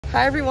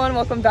Hi everyone,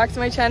 welcome back to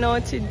my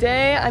channel.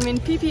 Today I'm in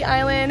Phi Phi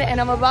Island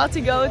and I'm about to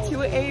go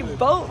to a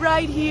boat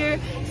ride here.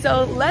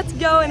 So let's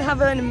go and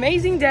have an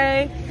amazing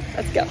day.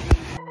 Let's go.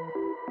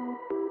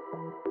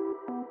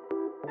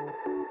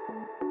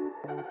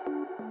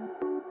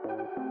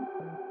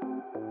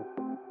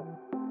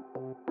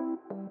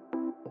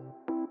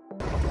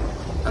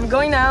 I'm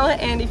going now,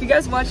 and if you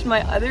guys watched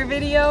my other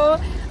video,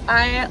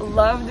 I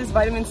love this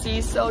vitamin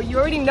C, so you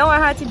already know I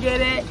had to get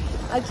it.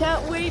 I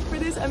can't wait for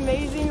this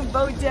amazing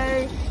boat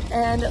day,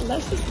 and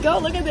let's just go.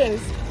 Look at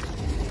this.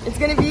 It's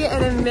gonna be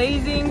an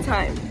amazing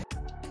time.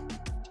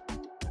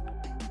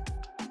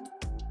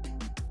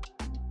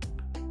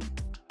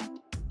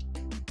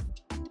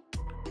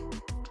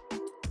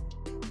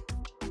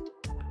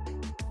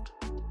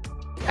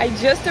 I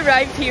just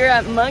arrived here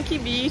at Monkey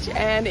Beach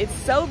and it's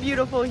so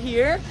beautiful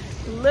here.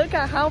 Look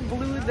at how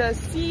blue the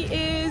sea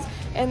is,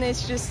 and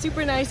it's just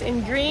super nice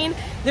and green.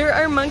 There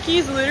are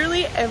monkeys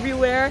literally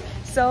everywhere,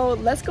 so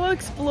let's go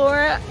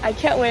explore. I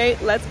can't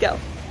wait. Let's go.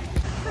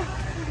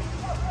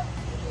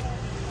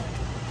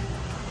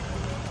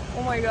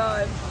 Oh my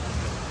god.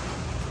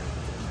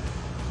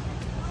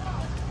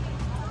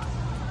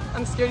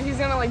 I'm scared he's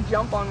gonna like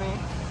jump on me.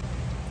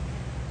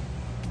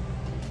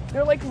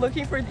 They're like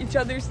looking for each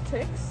other's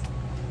ticks.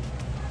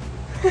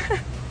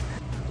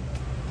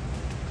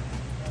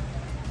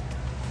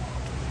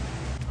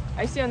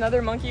 I see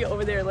another monkey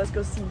over there. Let's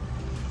go see.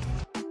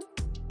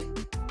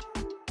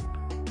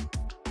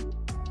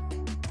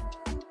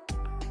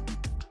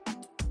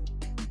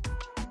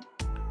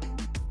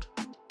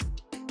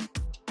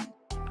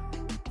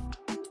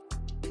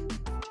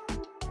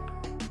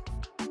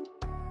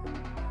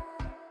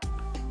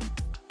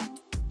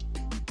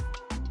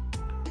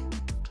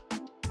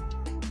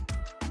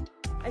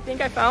 I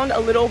think I found a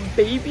little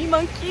baby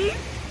monkey.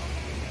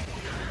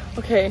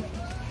 Okay,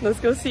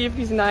 let's go see if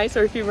he's nice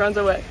or if he runs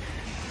away.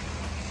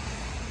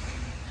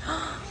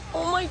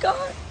 Oh my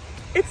god,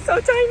 it's so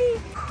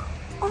tiny.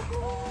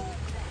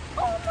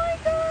 Oh my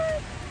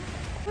god,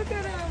 look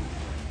at him.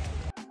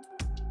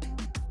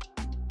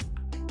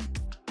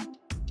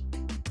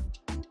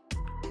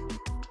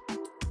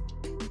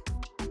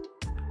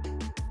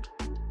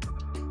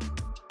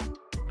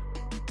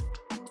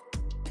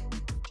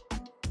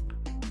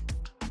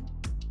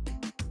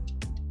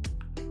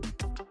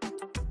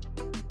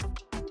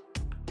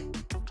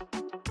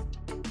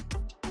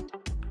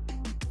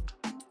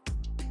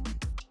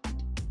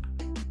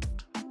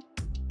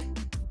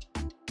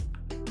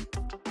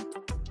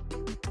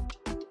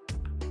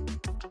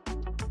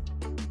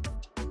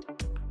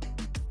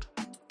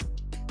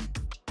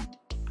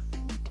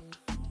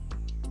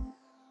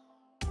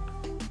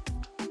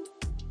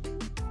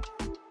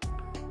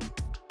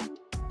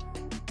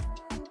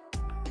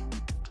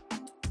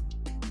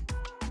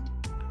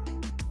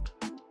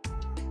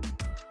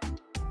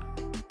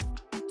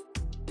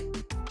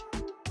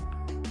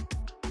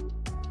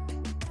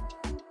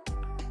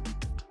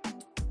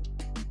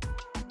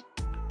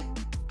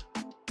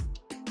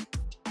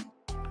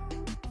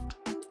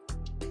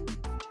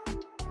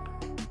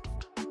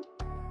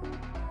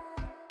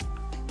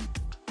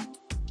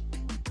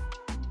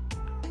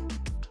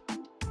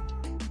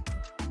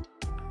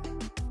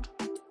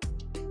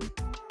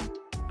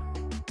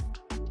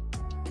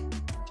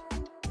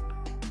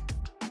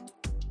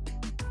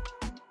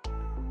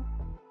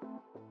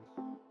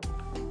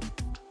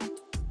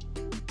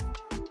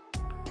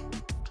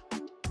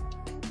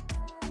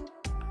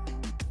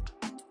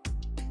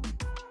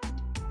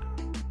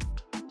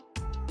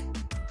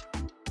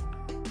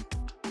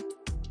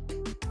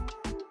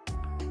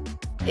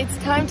 It's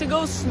time to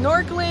go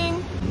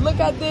snorkeling. Look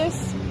at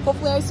this.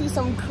 Hopefully I see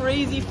some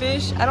crazy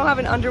fish. I don't have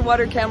an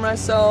underwater camera,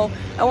 so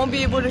I won't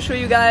be able to show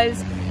you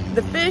guys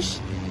the fish,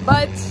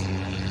 but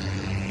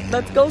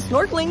let's go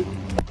snorkeling.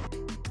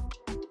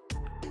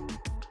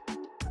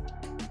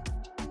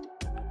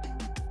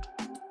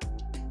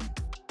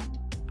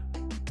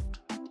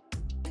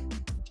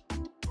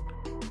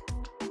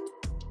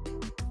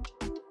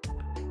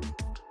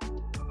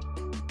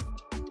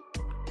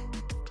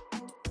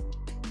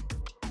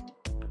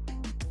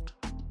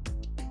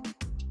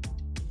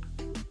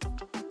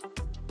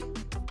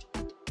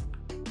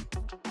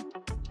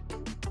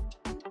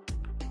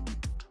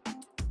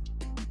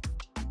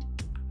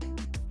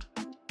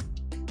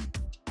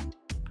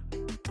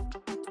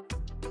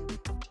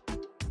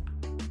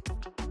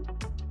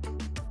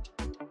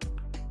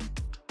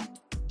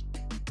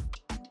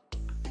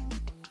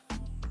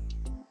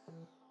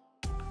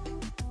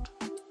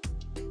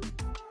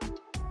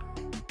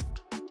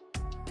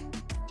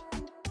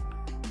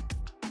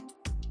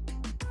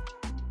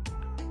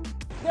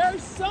 There are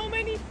so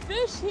many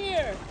fish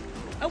here.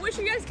 I wish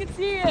you guys could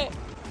see it,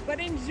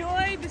 but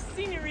enjoy the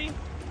scenery.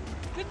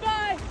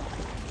 Goodbye.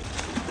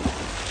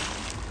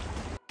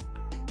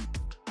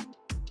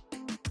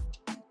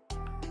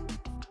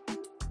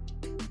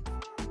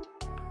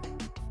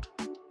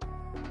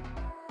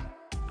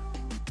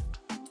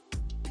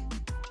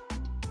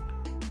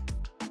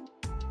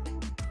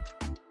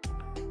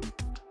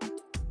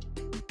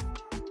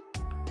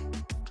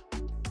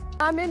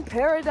 I'm in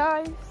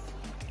paradise,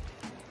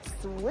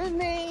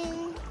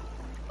 swimming.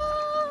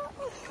 Ah.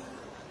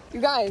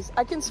 You guys,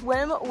 I can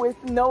swim with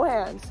no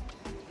hands,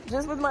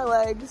 just with my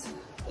legs.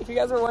 If you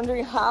guys are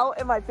wondering how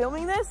am I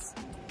filming this,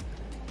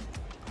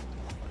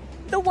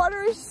 the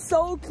water is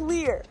so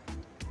clear.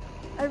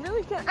 I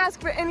really can't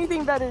ask for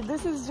anything better.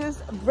 This is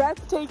just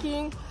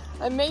breathtaking,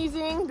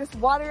 amazing. This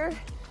water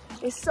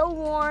is so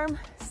warm,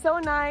 so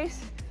nice.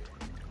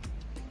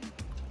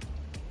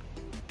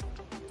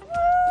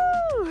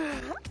 Woo!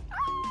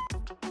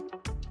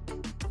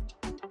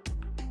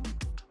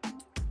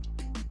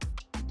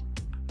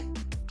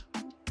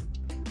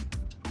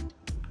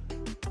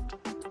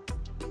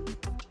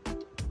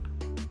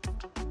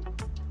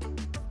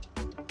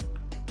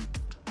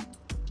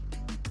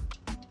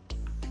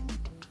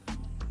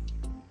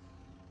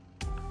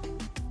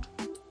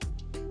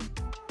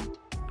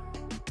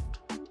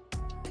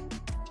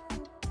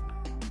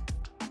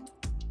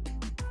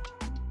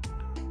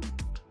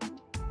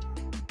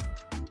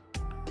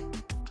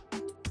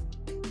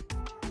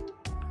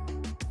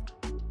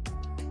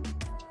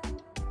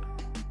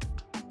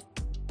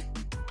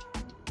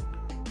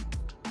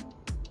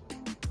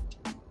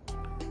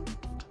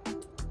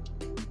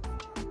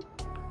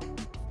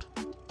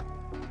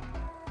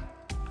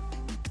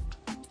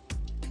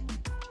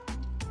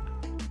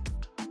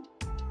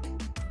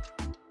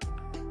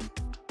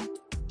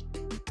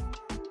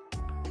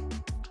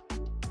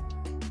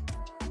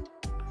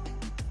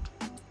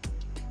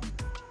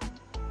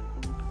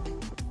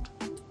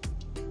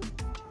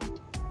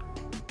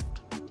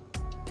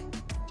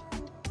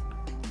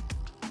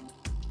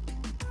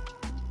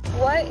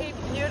 What a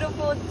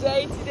beautiful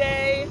day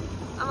today.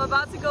 I'm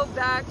about to go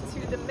back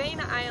to the main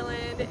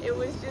island. It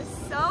was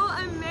just so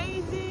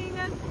amazing.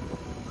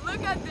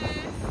 Look at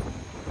this.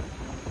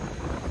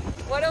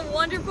 What a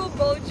wonderful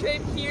boat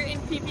trip here in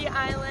Phi Phi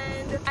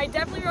Island. I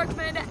definitely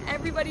recommend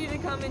everybody to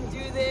come and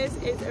do this.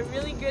 It's a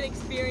really good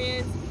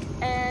experience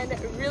and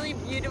really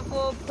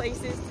beautiful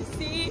places to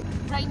see.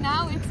 Right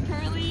now it's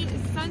currently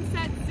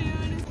sunset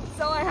soon.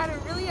 So I had a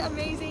really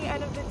amazing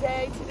end of the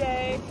day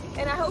today,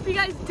 and I hope you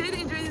guys did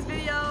enjoy this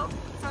video.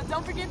 So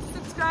don't forget to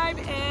subscribe,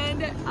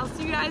 and I'll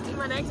see you guys in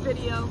my next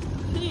video.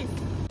 Peace.